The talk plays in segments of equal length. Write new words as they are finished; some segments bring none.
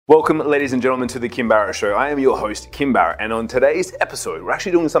Welcome, ladies and gentlemen, to the Kim Barrett Show. I am your host, Kim Barrett, and on today's episode, we're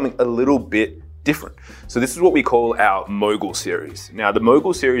actually doing something a little bit different. So this is what we call our Mogul series. Now, the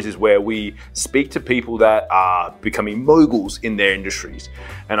Mogul series is where we speak to people that are becoming moguls in their industries.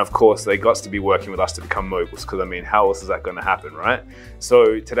 And of course, they got to be working with us to become moguls, because I mean, how else is that going to happen, right?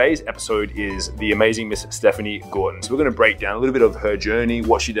 So today's episode is the amazing Miss Stephanie Gorton. So we're going to break down a little bit of her journey,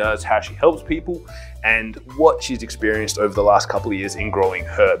 what she does, how she helps people, and what she's experienced over the last couple of years in growing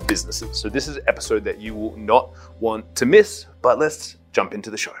her businesses. So this is an episode that you will not want to miss, but let's jump into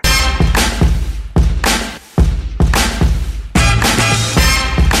the show.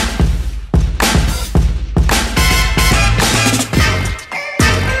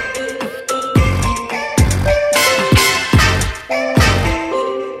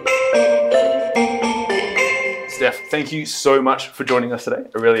 Steph, thank you so much for joining us today.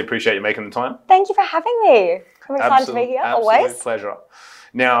 I really appreciate you making the time. Thank you for having me. I'm excited to be here, always. Absolute pleasure.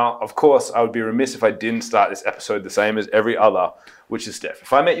 Now, of course, I would be remiss if I didn't start this episode the same as every other, which is Steph.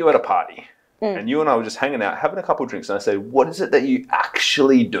 If I met you at a party and you and I were just hanging out, having a couple of drinks, and I said, what is it that you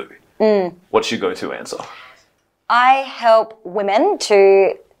actually do? What's your go-to answer? I help women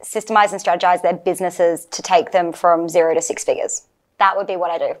to systemize and strategize their businesses to take them from 0 to 6 figures. That would be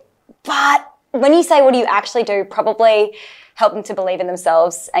what I do. But when you say what do you actually do, probably help them to believe in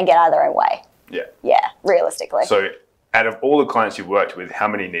themselves and get out of their own way. Yeah. Yeah, realistically. So out of all the clients you've worked with, how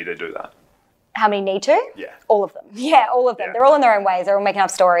many need to do that? How many need to? Yeah. All of them. Yeah, all of them. Yeah. They're all in their own ways. They're all making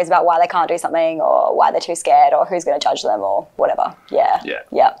up stories about why they can't do something or why they're too scared or who's going to judge them or whatever. Yeah. Yeah.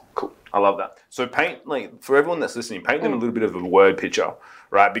 Yeah. Cool. I love that. So paint, like, for everyone that's listening, paint them a little bit of a word picture,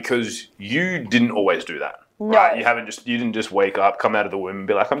 right? Because you didn't always do that. No. Right? You didn't just wake up, come out of the womb and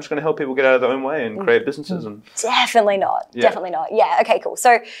be like, I'm just going to help people get out of their own way and create businesses. And Definitely not. Yeah. Definitely not. Yeah. Okay, cool.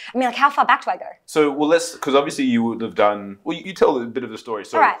 So, I mean, like, how far back do I go? So, well, because obviously you would have done, well, you tell a bit of the story.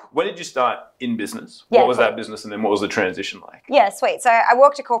 So, All right. when did you start in business? Yeah, What was cool. that business, and then what was the transition like? Yeah, sweet. So I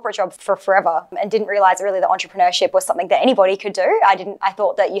worked a corporate job for forever and didn't realize really that entrepreneurship was something that anybody could do. I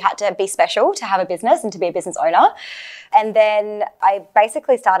thought that you had to be special to have a business and to be a business owner. And then I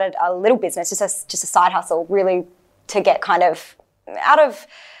basically started a little business, just a side hustle, really to get kind of out of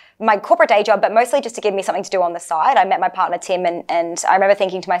my corporate day job, but mostly just to give me something to do on the side. I met my partner, Tim, and I remember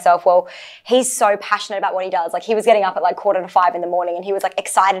thinking to myself, well, he's so passionate about what he does. Like, he was getting up at like 4:45 in the morning and he was like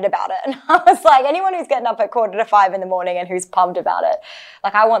excited about it. And I was like, anyone who's getting up at 4:45 in the morning and who's pumped about it,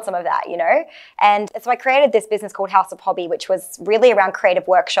 like, I want some of that, you know? And so I created this business called House of Hobby, which was really around creative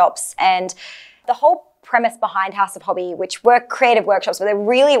workshops. And the whole premise behind House of Hobby, which were creative workshops, but it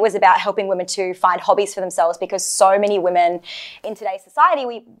was about helping women to find hobbies for themselves, because so many women in today's society,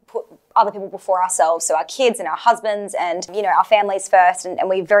 we put other people before ourselves. So our kids and our husbands and, you know, our families first, and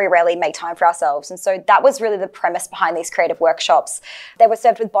we very rarely make time for ourselves. And so that was really the premise behind these creative workshops. They were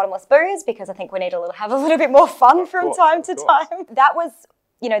served with bottomless booze because I think we need to have a little bit more fun from time to time. That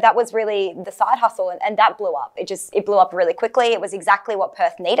was really the side hustle, and that blew up. It blew up really quickly. It was exactly what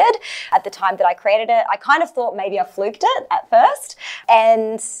Perth needed at the time that I created it. I kind of thought maybe I fluked it at first,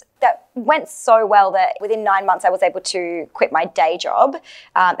 and that went so well that within 9 months I was able to quit my day job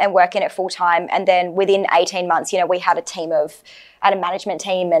and work in it full time. And then within 18 months, you know, we had a management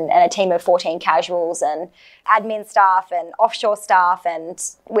team and a team of 14 casuals and admin staff and offshore staff, and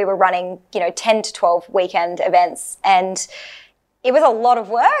we were running, you know, 10 to 12 weekend events. And it was a lot of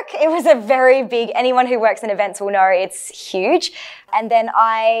work. It was a very big, anyone who works in events will know it's huge. And then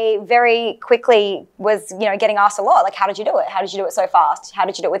I very quickly was, you know, getting asked a lot, like, how did you do it? How did you do it so fast? How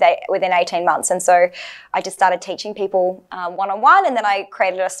did you do it within 18 months? And so I just started teaching people one-on-one, and then I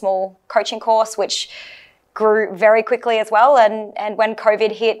created a small coaching course, which grew very quickly as well. And when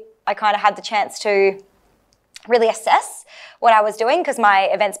COVID hit, I kind of had the chance to really assess what I was doing, because my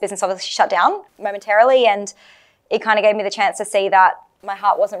events business obviously shut down momentarily, and it kind of gave me the chance to see that my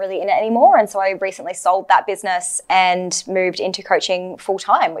heart wasn't really in it anymore. And so I recently sold that business and moved into coaching full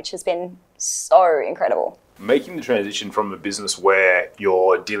time, which has been so incredible. Making the transition from a business where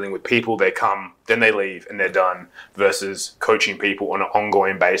you're dealing with people, they come, then they leave and they're done, versus coaching people on an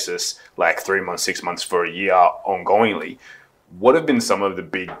ongoing basis, like 3 months, 6 months, for a year ongoingly. What have been some of the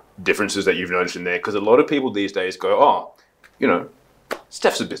big differences that you've noticed in there? Because a lot of people these days go, oh, you know,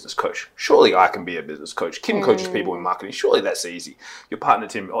 Steph's a business coach. Surely I can be a business coach. Kim coaches people in marketing. Surely that's easy. Your partner,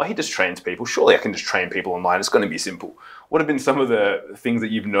 Tim, oh, he just trains people. Surely I can just train people online. It's going to be simple. What have been some of the things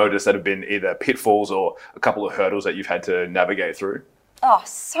that you've noticed that have been either pitfalls or a couple of hurdles that you've had to navigate through? Oh,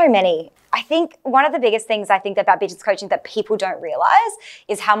 so many. I think one of the biggest things I think about business coaching that people don't realize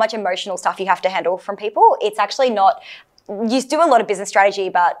is how much emotional stuff you have to handle from people. It's actually not you do a lot of business strategy,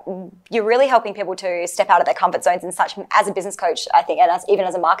 but you're really helping people to step out of their comfort zones and such. As a business coach, I think, and even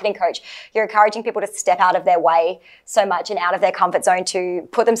as a marketing coach, you're encouraging people to step out of their way so much and out of their comfort zone to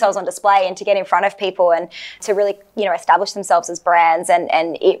put themselves on display and to get in front of people and to really, establish themselves as brands.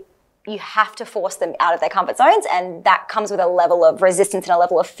 You have to force them out of their comfort zones, and that comes with a level of resistance and a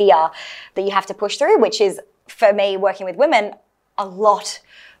level of fear that you have to push through, which is, for me, working with women, a lot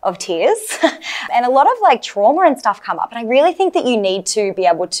of tears and a lot of trauma and stuff come up. And I really think that you need to be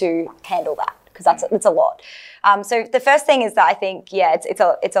able to handle that, because it's a lot. So the first thing is that I think,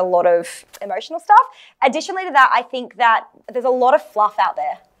 it's a lot of emotional stuff. Additionally to that, I think that there's a lot of fluff out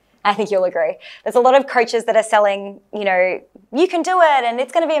there. I think you'll agree. There's a lot of coaches that are selling, you can do it and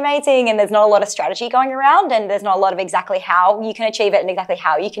it's going to be amazing, and there's not a lot of strategy going around, and there's not a lot of exactly how you can achieve it and exactly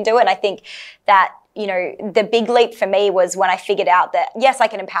how you can do it. And I think that the big leap for me was when I figured out that, yes, I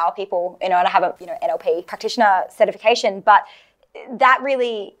can empower people, and I have a, NLP practitioner certification, but that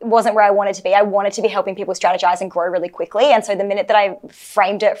really wasn't where I wanted to be. I wanted to be helping people strategize and grow really quickly. And so the minute that I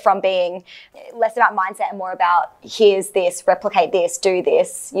framed it from being less about mindset and more about, here's this, replicate this, do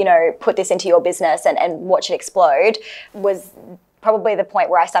this, put this into your business and watch it explode, was probably the point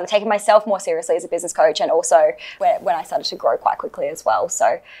where I started taking myself more seriously as a business coach, and also when I started to grow quite quickly as well.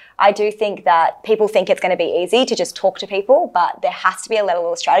 So I do think that people think it's going to be easy to just talk to people, but there has to be a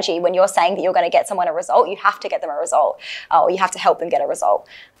level of strategy. When you're saying that you're going to get someone a result, you have to get them a result, or you have to help them get a result.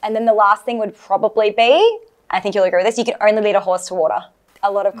 And then the last thing would probably be, I think you'll agree with this, you can only lead a horse to water.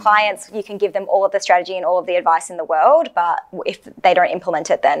 A lot of clients, you can give them all of the strategy and all of the advice in the world, but if they don't implement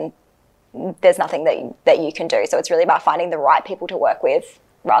it, then there's nothing that you can do. So it's really about finding the right people to work with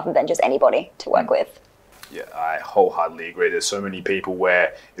rather than just anybody to work with. Yeah, I wholeheartedly agree. There's so many people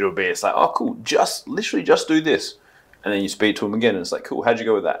where it's like, oh, cool, literally just do this. And then you speak to them again and it's like, cool, how'd you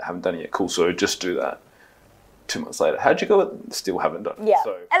go with that? Haven't done it yet. Cool, so just do that. 2 months later, how'd you go with it? Still haven't done it. Yeah,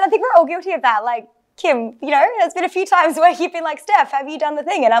 so. And I think we're all guilty of that. Kim, there's been a few times where you've been like, Steph, have you done the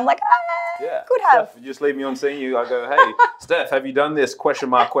thing? And I'm like, could have. Steph, you just leave me on scene. I go, hey, Steph, have you done this? Question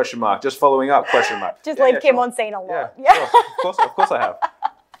mark, just following up, question mark. Just leave Kim on scene a lot. Yeah. Of course I have.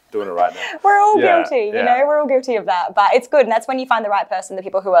 Doing it right now. We're all guilty, we're all guilty of that. But it's good, and that's when you find the right person, the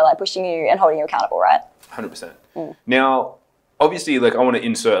people who are pushing you and holding you accountable, right? 100%. Now, obviously, I want to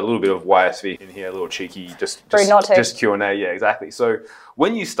insert a little bit of YSV in here, a little cheeky, just Q&A. Yeah, exactly. So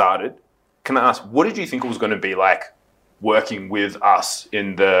when you started, can I ask, what did you think it was going to be like working with us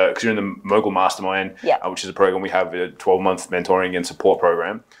because you're in the Mogul Mastermind, which is a program we have, a 12-month mentoring and support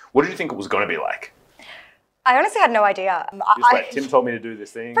program. What did you think it was going to be like? I honestly had no idea. Tim told me to do this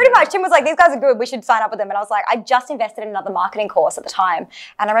thing. Pretty much. Tim was like, these guys are good, we should sign up with them. And I was like, I just invested in another marketing course at the time.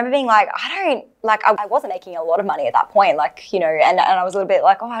 And I remember being like, I wasn't making a lot of money at that point. And I was a little bit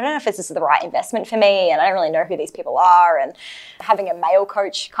like, I don't know if this is the right investment for me. And I don't really know who these people are. And having a male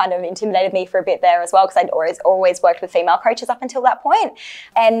coach kind of intimidated me for a bit there as well, because I'd always worked with female coaches up until that point.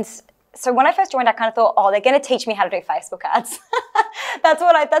 And so when I first joined, I kind of thought, they're going to teach me how to do Facebook ads.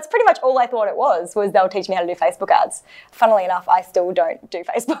 That's pretty much all I thought it was they'll teach me how to do Facebook ads. Funnily enough, I still don't do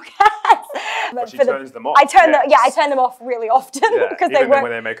Facebook ads. But she turns them off. I turn them off really often because they work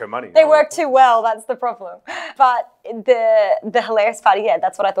when they make her money. They work too well. That's the problem. But the hilarious part,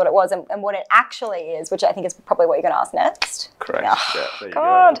 that's what I thought it was, and what it actually is, which I think is probably what you're going to ask next. Correct. Oh, there you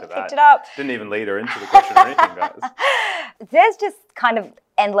God, go. picked it up. Didn't even lead her into the question or anything, guys. There's just kind of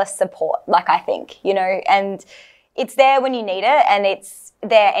endless support, I think, and it's there when you need it, and it's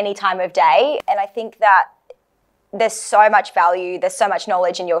there any time of day. And I think that there's so much value, there's so much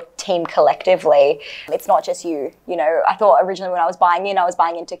knowledge in your team collectively. It's not just you. I thought originally when I was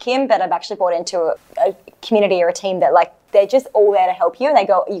buying into Kim, but I've actually bought into a community or a team that they're just all there to help you, and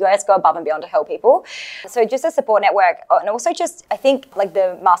you guys go above and beyond to help people. So just a support network, and also just, I think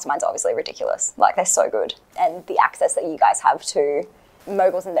the masterminds are obviously ridiculous. They're so good, and the access that you guys have to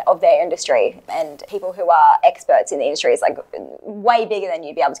moguls of their industry and people who are experts in the industry is way bigger than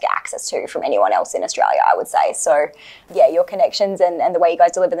you'd be able to get access to from anyone else in Australia, I would say. So your connections and the way you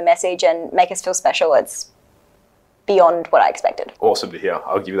guys deliver the message and make us feel special, it's beyond what I expected. Awesome to hear.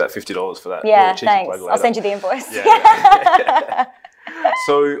 I'll give you that $50 for that. Yeah, thanks. I'll send you the invoice. Yeah.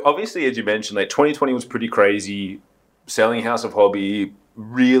 So obviously, as you mentioned, 2020 was pretty crazy. Selling House of Hobby,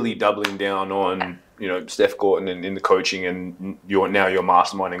 really doubling down on Steph Gorton and in the coaching, and your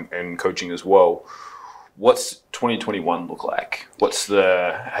mastermind and coaching as well. What's 2021 look like?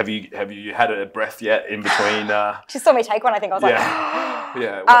 Have you had a breath yet in between? She saw me take one. I think I was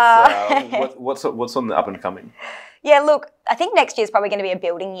yeah. What's on the up and coming? Yeah, look, I think next year is probably going to be a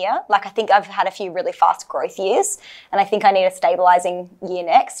building year. Like, I think I've had a few really fast growth years, and I think I need a stabilizing year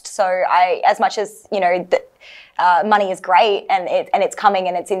next. So as much as, money is great and it's coming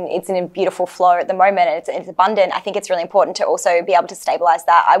and it's in a beautiful flow at the moment and it's abundant, I think it's really important to also be able to stabilize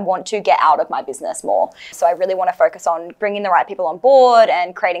that. I want to get out of my business more. So I really want to focus on bringing the right people on board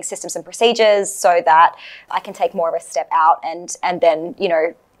and creating systems and procedures so that I can take more of a step out and then,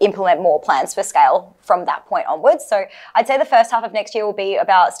 implement more plans for scale from that point onwards. So I'd say the first half of next year will be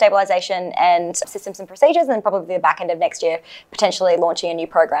about stabilization and systems and procedures, and then probably the back end of next year, potentially launching a new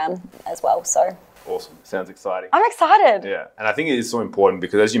program as well. So awesome. Sounds exciting. I'm excited. Yeah. And I think it is so important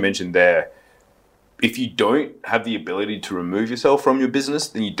because, as you mentioned there, if you don't have the ability to remove yourself from your business,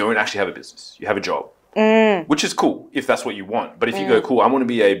 then you don't actually have a business. You have a job, which is cool if that's what you want. But if you go, cool, I want to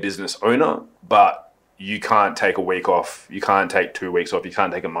be a business owner, but you can't take a week off, you can't take 2 weeks off, you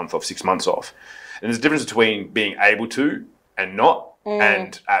can't take a month off, 6 months off. And there's a difference between being able to and not,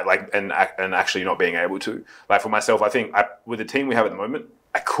 and actually not being able to. Like for myself, I think with the team we have at the moment,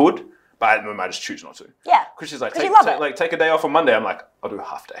 I could, but at the moment I just choose not to. Yeah. Chris is like, take a day off on Monday. I'm like, I'll do a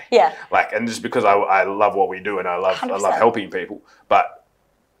half day. Yeah. And just because I love what we do and I love helping people. But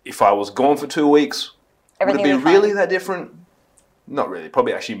if I was gone for 2 weeks, everything would it be really that different? Not really.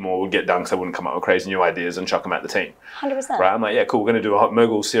 Probably actually more would get done because I wouldn't come up with crazy new ideas and chuck them at the team. 100%. Right? I'm like, yeah, cool. We're going to do a Hot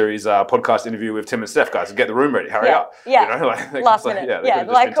Mogul series podcast interview with Tim and Steph, guys. Get the room ready. Hurry up. Yeah. Last minute. Yeah, they could have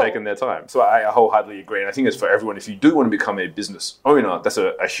just been taking their time. So I wholeheartedly agree. And I think it's for everyone. If you do want to become a business owner, that's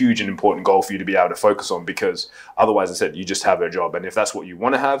a huge and important goal for you to be able to focus on, because otherwise, I said, you just have a job. And if that's what you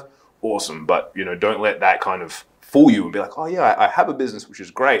want to have, awesome. But, don't let that kind of fool you and be like, oh yeah, I have a business, which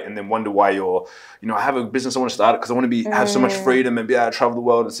is great, and then wonder why I have a business, I want to start it because I want to have so much freedom and be able to travel the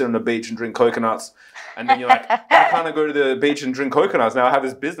world and sit on the beach and drink coconuts. And then you're like, why can't I go to the beach and drink coconuts? Now I have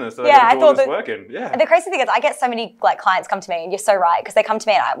this business that I thought this working. Yeah. And the crazy thing is, I get so many clients come to me, and you're so right, because they come to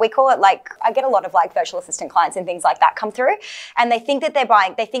me and we call it I get a lot of virtual assistant clients and things like that come through, and they think that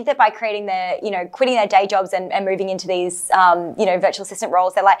by creating their, quitting their day jobs and moving into these, virtual assistant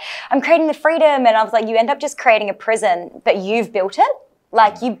roles, they're like, I'm creating the freedom. And I was like, you end up just creating a prison, but you've built it.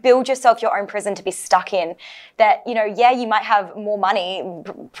 Like, you build yourself your own prison to be stuck in that, you might have more money,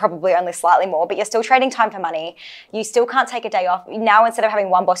 probably only slightly more, but you're still trading time for money. You still can't take a day off. Now, instead of having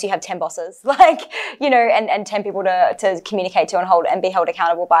one boss, you have 10 bosses, and 10 people to communicate to and hold and be held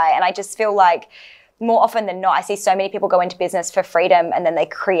accountable by. And I just feel like more often than not, I see so many people go into business for freedom and then they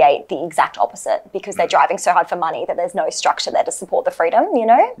create the exact opposite because they're driving so hard for money that there's no structure there to support the freedom,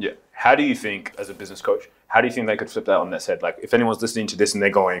 Yeah. How do you think, as a business coach, how do you think they could flip that on their head? Like, if anyone's listening to this and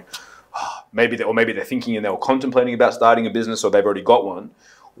they're going, maybe they're thinking and they're contemplating about starting a business, or they've already got one,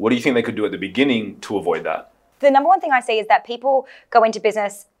 what do you think they could do at the beginning to avoid that? The number one thing I see is that people go into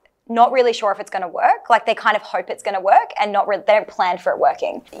business not really sure if it's going to work. Like, they kind of hope it's going to work and they don't plan for it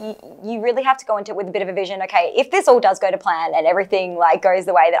working. You really have to go into it with a bit of a vision. Okay, if this all does go to plan and everything goes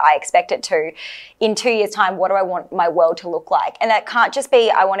the way that I expect it to, in 2 years' time, what do I want my world to look like? And that can't just be,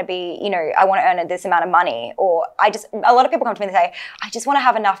 I want to earn this amount of money, or a lot of people come to me and say, I just want to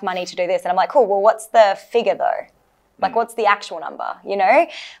have enough money to do this. And I'm like, cool, well, what's the figure though? What's the actual number,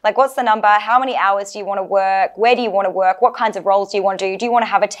 what's the number? How many hours do you want to work? Where do you want to work? What kinds of roles do you want to do? Do you want to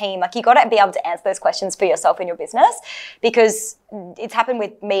have a team? You got to be able to answer those questions for yourself in your business, because it's happened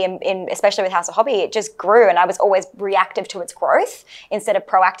with me, especially with House of Hobby. It just grew, and I was always reactive to its growth instead of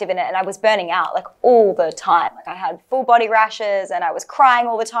proactive in it. And I was burning out all the time. I had full body rashes and I was crying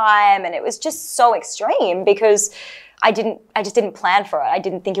all the time. And it was just so extreme because I just didn't plan for it. I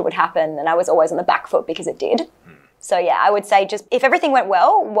didn't think it would happen. And I was always on the back foot because it did. So yeah, I would say, just if everything went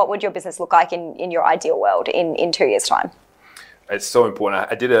well, what would your business look like in your ideal world in 2 years' time? It's so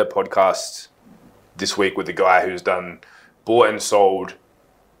important. I did a podcast this week with a guy who's bought and sold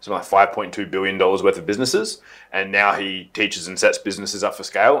something like $5.2 billion worth of businesses. And now he teaches and sets businesses up for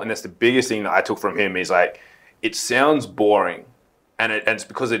scale. And that's the biggest thing that I took from him. He's like, it sounds boring. And it's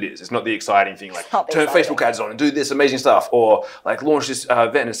because it is. It's not the exciting thing, turn Facebook ads on and do this amazing stuff, or launch this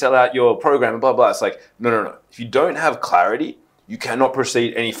event and sell out your program and blah, blah. It's no. If you don't have clarity, you cannot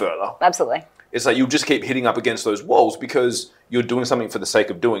proceed any further. Absolutely. It's you'll just keep hitting up against those walls because you're doing something for the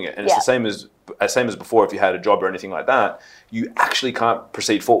sake of doing it. And it's the same as before. If you had a job or anything like that, you actually can't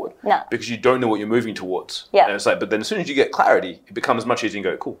proceed forward. No. Because you don't know what you're moving towards. Yeah. And it's but then as soon as you get clarity, it becomes much easier and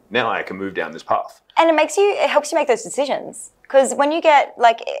go, cool, now I can move down this path. And it helps you make those decisions. Because when you get,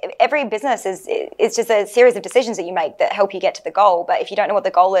 every business is just a series of decisions that you make that help you get to the goal. But if you don't know what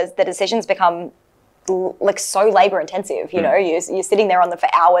the goal is, the decisions become like so labor intensive, you know, you're sitting there for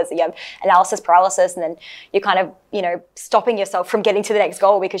hours, you have analysis paralysis, and then you're kind of, you know, stopping yourself from getting to the next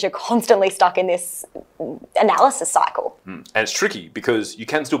goal because you're constantly stuck in this analysis cycle. And it's tricky because you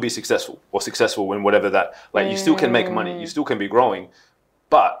can still be successful when whatever that, like you still can make money, you still can be growing,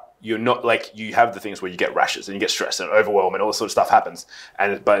 but you're not like, you have the things where you get rashes and you get stressed and overwhelmed and all this sort of stuff happens.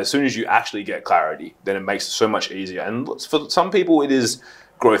 But as soon as you actually get clarity, then it makes it so much easier. And for some people, it is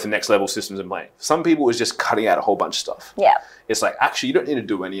growth and next level systems and planning. For some people, it's just cutting out a whole bunch of stuff. Yeah. It's like, actually, you don't need to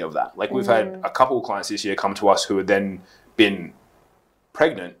do any of that. Like we've had a couple of clients this year come to us who had then been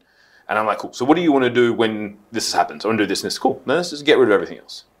pregnant. And I'm like, cool. So what do you want to do when this happens? I want to do this and this. Cool. No, let's just get rid of everything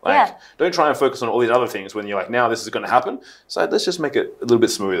else. Like, don't try and focus on all these other things when you're like, now this is going to happen. So let's just make it a little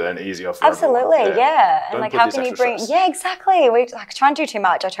bit smoother and easier for Absolutely, everyone. yeah. And like, how can you bring... Yeah, exactly. We like try and do too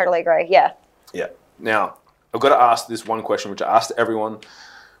much. I totally agree. Yeah. Yeah. Now, I've got to ask this one question, which I asked everyone,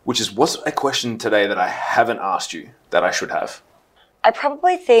 which is, what's a question today that I haven't asked you that I should have? I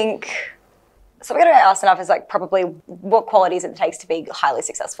probably think... So we're going to ask enough is like probably what qualities it takes to be highly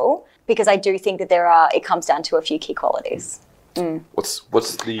successful, because I do think that it comes down to a few key qualities.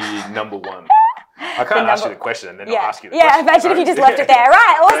 What's the number one? I can't ask you the question and then not ask you the question. Yeah, imagine if you just left it there.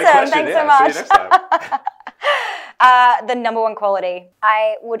 Right, awesome. Thanks so much. See you next time. The number one quality,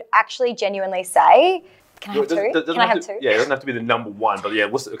 I would actually genuinely say... Can I have two? Can I have two? Yeah, it doesn't have to be the number one, but yeah,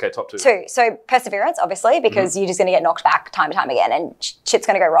 top two? Two. So perseverance, obviously, because you're just going to get knocked back time and time again, and shit's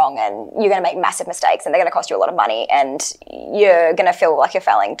going to go wrong, and you're going to make massive mistakes, and they're going to cost you a lot of money, and you're going to feel like you're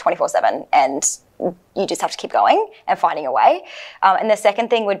failing 24/7, and you just have to keep going and finding a way. And the second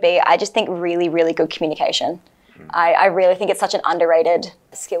thing would be, I just think really, really good communication. I really think it's such an underrated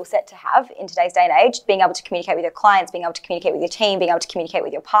skill set to have in today's day and age, being able to communicate with your clients, being able to communicate with your team, being able to communicate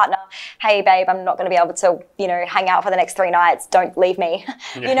with your partner. Hey, babe, I'm not going to be able to, you know, hang out for the next 3 nights. Don't leave me.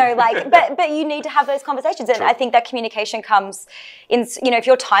 You know, like, but you need to have those conversations. And I think that communication comes in, you know, if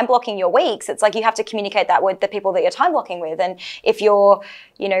you're time blocking your weeks, it's like you have to communicate that with the people that you're time blocking with. And if you're,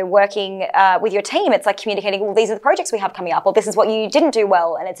 you know, working with your team, it's like communicating, well, these are the projects we have coming up, or this is what you didn't do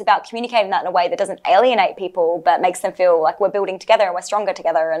well. And it's about communicating that in a way that doesn't alienate people, but makes them feel like we're building together and we're stronger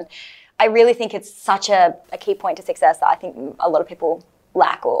together. And I really think it's such a key point to success that I think a lot of people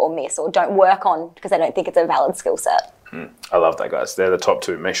lack or miss or don't work on because they don't think it's a valid skill set. I love that, guys. They're the top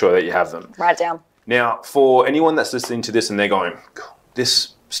 2. Make sure that you have them. Write it down. Now, for anyone that's listening to this and they're going,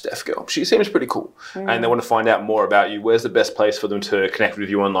 this Steph girl, she seems pretty cool, and they want to find out more about you, where's the best place for them to connect with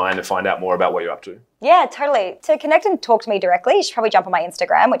you online and find out more about what you're up to? Yeah, totally. To connect and talk to me directly, you should probably jump on my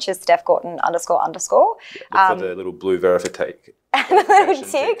Instagram, which is Steph Gorton __. Yeah, look for the little blue verification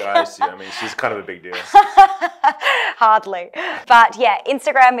tick, guys. Yeah, I mean, she's kind of a big deal. Hardly. But yeah,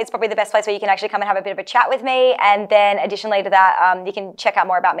 Instagram is probably the best place where you can actually come and have a bit of a chat with me. And then additionally to that, you can check out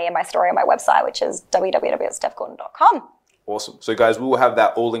more about me and my story on my website, which is www.stephgorton.com. Awesome. So guys, we will have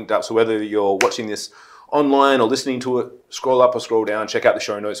that all linked up. So whether you're watching this online or listening to it, scroll up or scroll down, check out the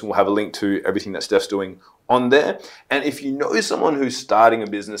show notes, and we'll have a link to everything that Steph's doing on there. And if you know someone who's starting a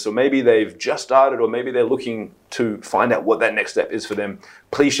business, or maybe they've just started, or maybe they're looking to find out what that next step is for them,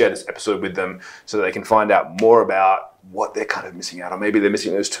 please share this episode with them so that they can find out more about what they're kind of missing out on. Maybe they're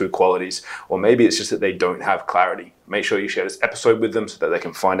missing those 2 qualities, or maybe it's just that they don't have clarity. Make sure you share this episode with them so that they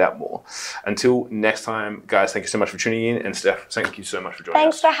can find out more. Until next time, guys, thank you so much for tuning in. And Steph, thank you so much for joining us.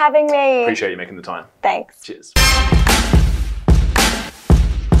 Thanks for having me. Appreciate you making the time. Thanks. Cheers.